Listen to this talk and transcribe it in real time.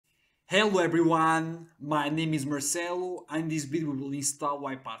Hello everyone, my name is Marcelo and in this video we will install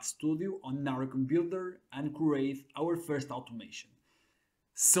UiPath Studio on our computer and create our first automation.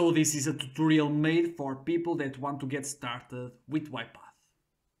 So this is a tutorial made for people that want to get started with UiPath.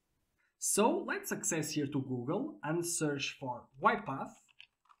 So let's access here to Google and search for UiPath.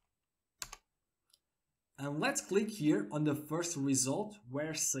 And let's click here on the first result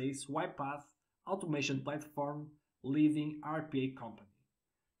where it says UiPath Automation Platform Leading RPA Company.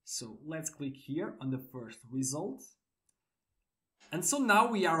 So let's click here on the first result. And so now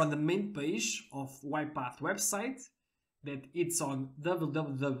we are on the main page of UiPath website that it's on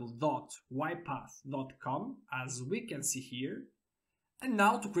www.uipath.com as we can see here. And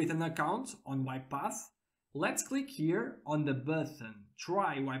now to create an account on UiPath, let's click here on the button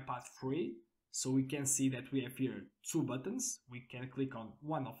Try UiPath Free. So we can see that we have here two buttons. We can click on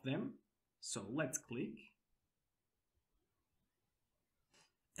one of them. So let's click.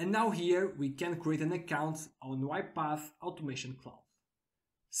 And now here we can create an account on UiPath Automation Cloud.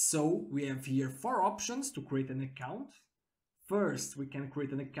 So we have here four options to create an account. First, we can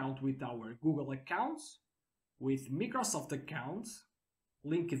create an account with our Google account, with Microsoft account,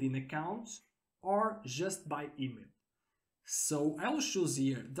 LinkedIn account, or just by email. So I will choose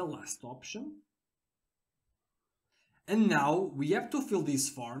here the last option. And now we have to fill this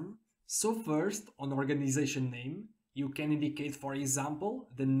form. So first, on organization name, you can indicate, for example,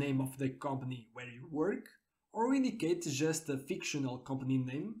 the name of the company where you work, or indicate just a fictional company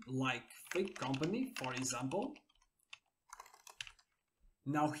name, like fake company, for example.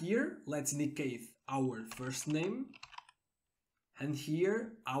 Now here, let's indicate our first name, and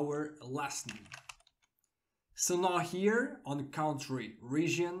here our last name. So now here, on country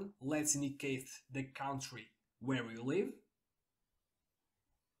region, let's indicate the country where we live.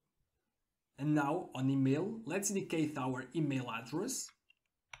 And now on email, let's indicate our email address.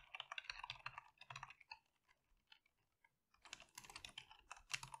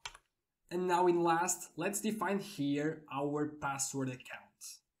 And now in last, let's define here our password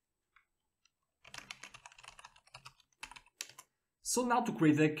account. So now to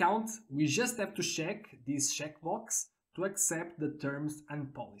create the account, we just have to check this checkbox to accept the terms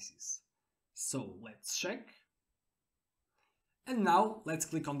and policies. So let's check. And now let's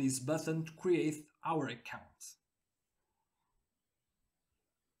click on this button to create our account.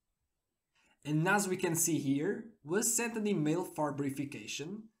 And as we can see here, we sent an email for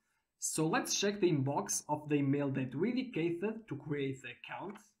verification. So let's check the inbox of the email that we indicated to create the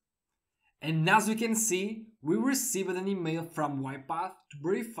account. And as we can see, we received an email from UiPath to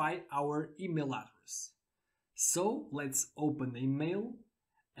verify our email address. So let's open the email.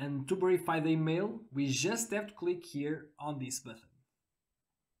 And to verify the email, we just have to click here on this button.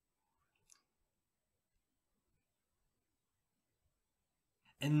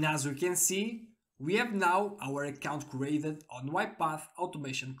 And as we can see, we have now our account created on UiPath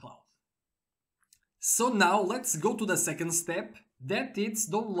Automation Cloud. So now let's go to the second step, that is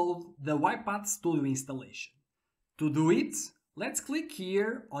download the UiPath Studio installation. To do it, let's click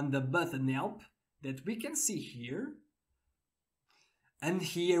here on the button Help that we can see here. And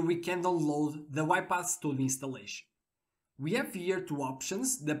here we can download the UiPath Studio installation. We have here two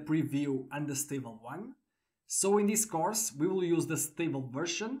options, the preview and the stable one. So in this course, we will use the stable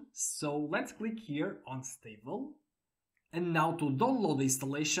version. So let's click here on stable. And now to download the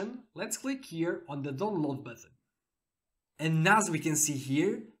installation, let's click here on the download button. And as we can see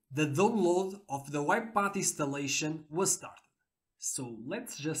here, the download of the UiPath installation was started. So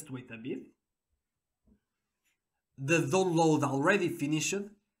let's just wait a bit. The download already finished,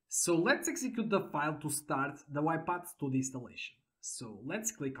 so let's execute the file to start the UiPath Studio installation. So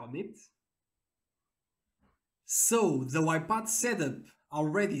let's click on it. So the UiPath setup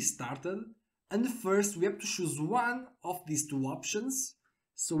already started, and first we have to choose one of these two options.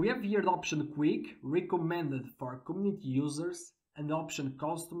 So we have here the option Quick, recommended for community users, and the option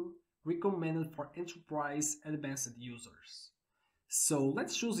Custom, recommended for enterprise advanced users. So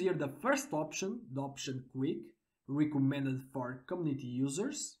let's choose here the first option, the option Quick, recommended for community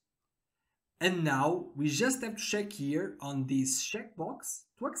users. And now we just have to check here on this checkbox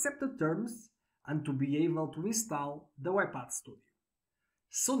to accept the terms and to be able to install the UiPath Studio.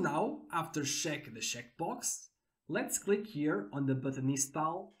 So now, after checking the checkbox, let's click here on the button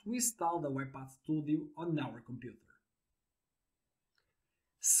Install to install the UiPath Studio on our computer.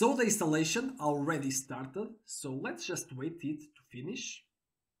 So the installation already started, so let's just wait it to finish.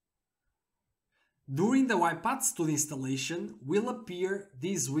 During the UiPath Studio installation will appear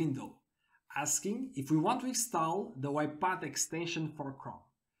this window, asking if we want to install the UiPath extension for Chrome.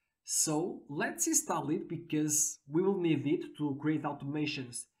 So let's install it because we will need it to create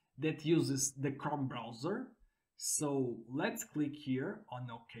automations that uses the Chrome browser. So let's click here on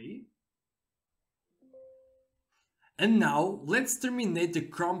OK. And now let's terminate the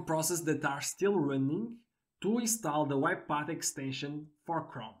Chrome process that are still running to install the UiPath extension for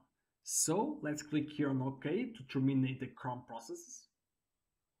Chrome. So let's click here on OK to terminate the Chrome processes.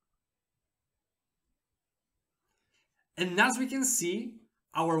 And as we can see,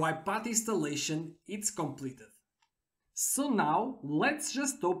 our UiPath installation is completed. So now let's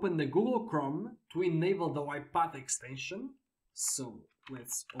just open the Google Chrome to enable the UiPath extension. So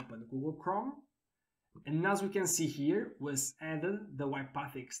let's open Google Chrome. And as we can see here, was added the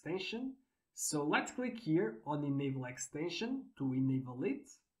UiPath extension. So let's click here on Enable Extension to enable it.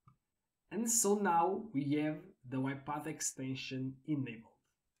 And so now we have the UiPath extension enabled.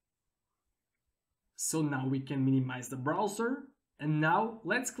 So now we can minimize the browser. And now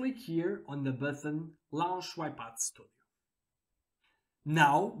let's click here on the button Launch UiPath Studio.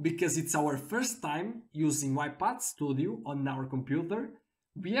 Now, because it's our first time using UiPath Studio on our computer,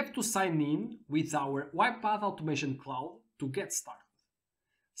 we have to sign in with our UiPath Automation Cloud to get started.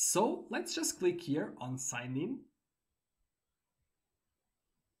 So let's just click here on Sign In.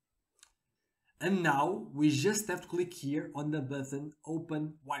 And now we just have to click here on the button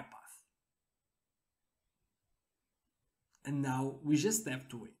Open UiPath. And now we just have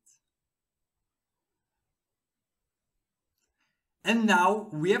to wait. And now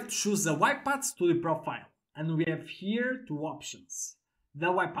we have to choose the UiPath Studio profile. And we have here two options, the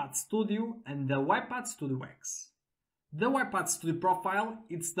UiPath Studio and the UiPath Studio X. The UiPath Studio profile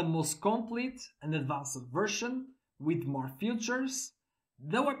is the most complete and advanced version with more features.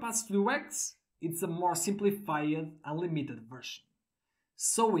 The UiPath Studio X is a more simplified and limited version.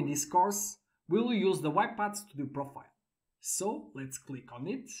 So in this course, we will use the UiPath Studio profile. So let's click on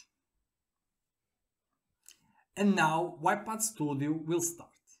it. And now UiPath Studio will start.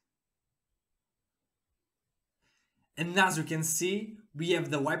 And as you can see, we have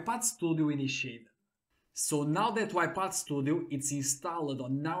the UiPath Studio initiated. So now that UiPath Studio is installed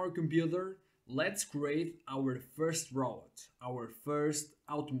on our computer, let's create our first robot, our first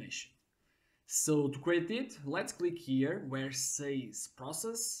automation. So to create it, let's click here where it says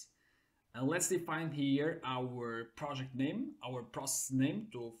process. And let's define here our project name, our process name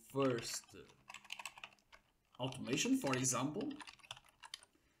to first automation, for example.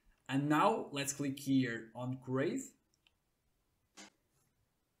 And now let's click here on create.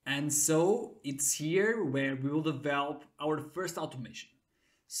 And so it's here where we will develop our first automation.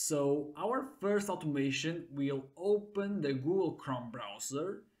 So our first automation will open the Google Chrome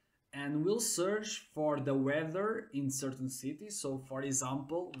browser and we'll search for the weather in certain cities. So for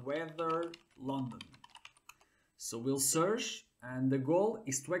example, weather London. So we'll search, and the goal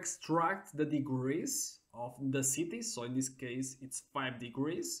is to extract the degrees of the city. So in this case, it's 5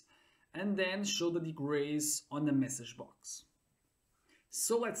 degrees, and then show the degrees on the message box.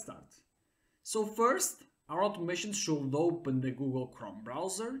 So let's start. So first, our automation should open the Google Chrome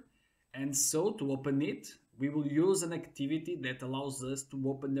browser. And so to open it, we will use an activity that allows us to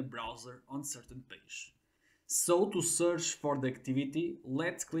open the browser on certain page. So to search for the activity,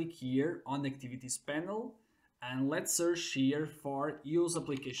 let's click here on Activities panel and let's search here for Use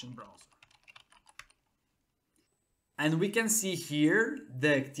Application Browser. And we can see here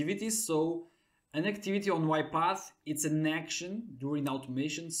the activities. So an activity on UiPath, it's an action during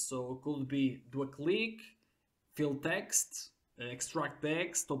automation. So it could be do a click, fill text, extract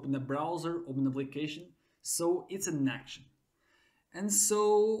text, open a browser, open an application. So it's an action. And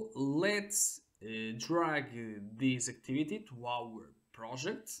so let's drag this activity to our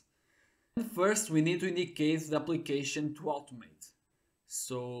project. And first we need to indicate the application to automate.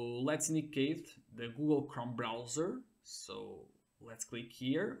 So let's indicate the Google Chrome browser. So let's click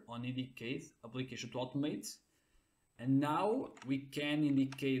here on indicate application to automate. And now we can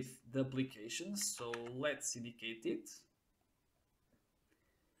indicate the application. So let's indicate it.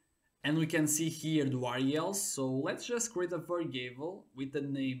 And we can see here the URL. So let's just create a variable with the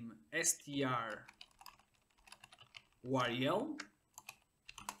name str URL.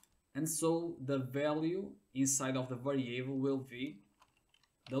 And so the value inside of the variable will be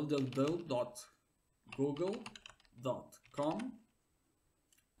www.google.com.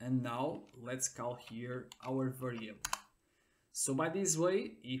 And now let's call here our variable. So by this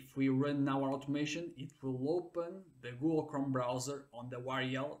way, if we run our automation, it will open the Google Chrome browser on the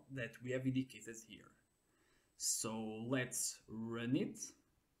URL that we have indicated here. So let's run it.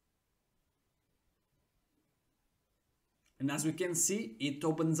 And as we can see, it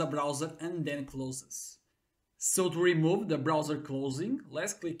opens a browser and then closes. So to remove the browser closing,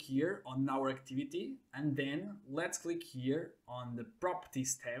 let's click here on our activity, and then let's click here on the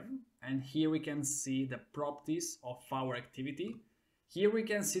properties tab, and here we can see the properties of our activity. Here we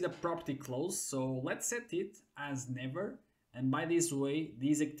can see the property close, so let's set it as never, and by this way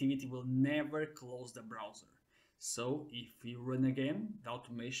this activity will never close the browser. So if we run again the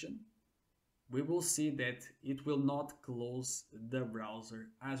automation, we will see that it will not close the browser,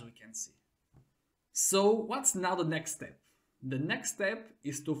 as we can see. So what's now the next step? The next step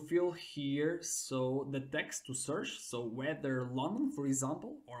is to fill here so the text to search, so whether London, for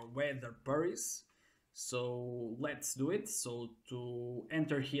example, or whether Paris. So let's do it. So to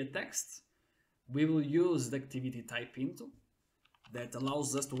enter here text, we will use the activity type into that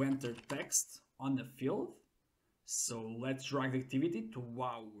allows us to enter text on the field. So let's drag the activity to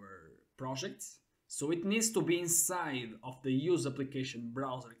our project. So it needs to be inside of the use application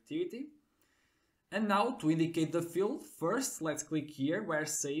browser activity. And now to indicate the field, first let's click here where it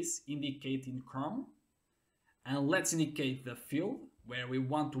says indicate in Chrome. And let's indicate the field where we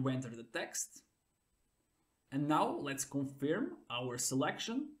want to enter the text. And now let's confirm our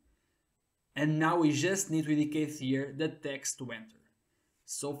selection. And now we just need to indicate here the text to enter.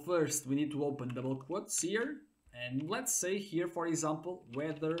 So first we need to open double quotes here. And let's say here, for example,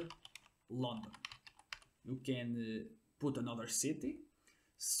 weather London. You can put another city.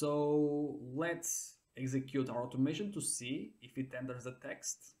 So let's execute our automation to see if it enters the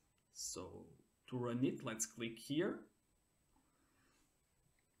text. So to run it, let's click here.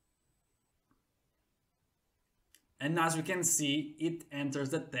 And as we can see, it enters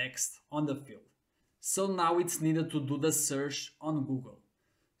the text on the field. So now it's needed to do the search on Google.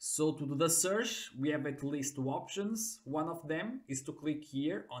 So to do the search, we have at least two options. One of them is to click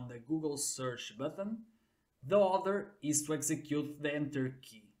here on the Google search button. The other is to execute the enter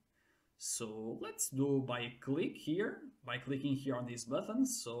key. So let's do by clicking here on this button.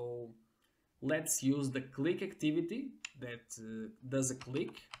 So let's use the click activity that does a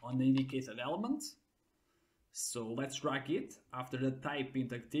click on the indicated element. So let's drag it after the type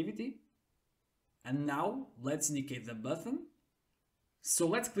int activity. And now let's indicate the button. So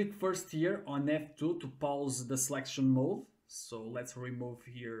let's click first here on F2 to pause the selection mode. So let's remove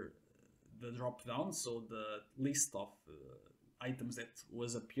here the drop down, so the list of items that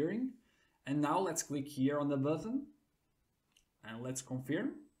was appearing. And now let's click here on the button and let's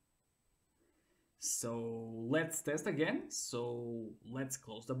confirm. So let's test again. So let's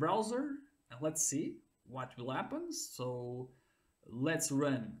close the browser and let's see what will happen. So let's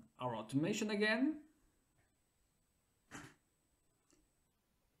run our automation again.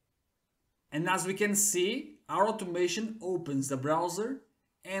 And as we can see, our automation opens the browser,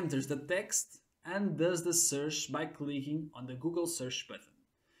 enters the text, and does the search by clicking on the Google search button.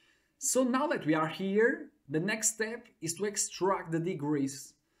 So now that we are here, the next step is to extract the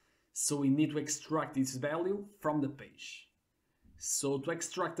degrees. So we need to extract this value from the page. So to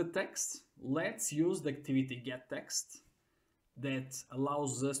extract the text, let's use the activity getText that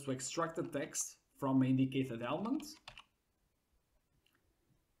allows us to extract the text from an indicated element.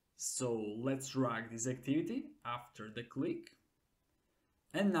 So let's drag this activity after the click.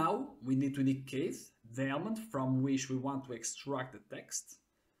 And now we need to indicate the element from which we want to extract the text.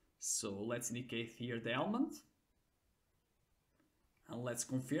 So let's indicate here the element. And let's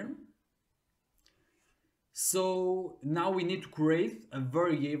confirm. So now we need to create a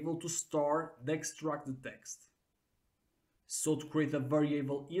variable to store the extracted text. So to create a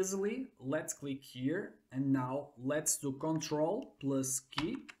variable easily, let's click here. And now let's do Ctrl plus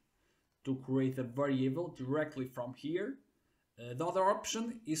key to create a variable directly from here. The other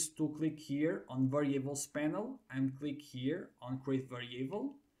option is to click here on Variables panel and click here on Create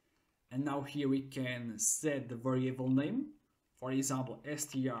Variable. And now here we can set the variable name, for example,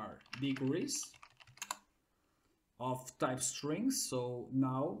 str degrees of type string. So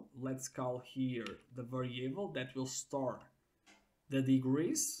now let's call here the variable that will store the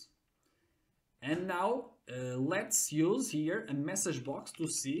degrees. And now let's use here a message box to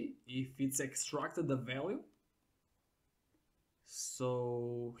see if it's extracted the value.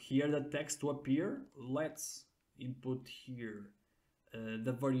 So here the text to appear, let's input here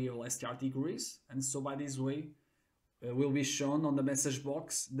the variable str degrees, and so by this way will be shown on the message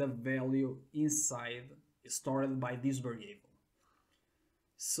box the value inside stored by this variable.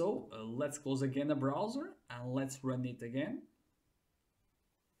 So let's close again the browser and let's run it again.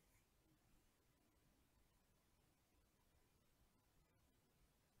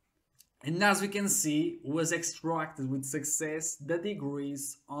 And as we can see, was extracted with success the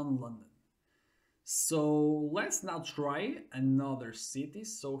degrees on London. So let's now try another city.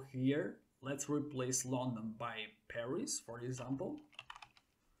 So here Let's replace London by Paris, for example.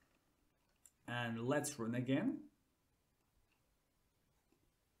 And let's run again.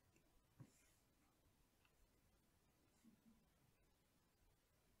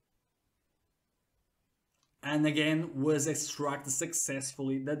 And again was extracted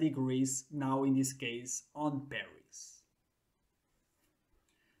successfully the degrees, now in this case on Paris.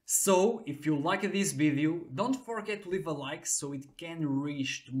 So if you liked this video, don't forget to leave a like so it can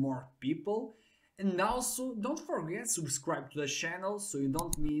reach to more people, and also don't forget to subscribe to the channel so you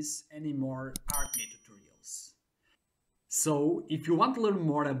don't miss any more RPA tutorials. So if you want to learn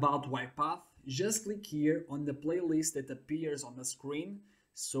more about UiPath, just click here on the playlist that appears on the screen,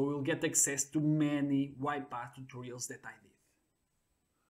 so you'll get access to many UiPath tutorials that I did.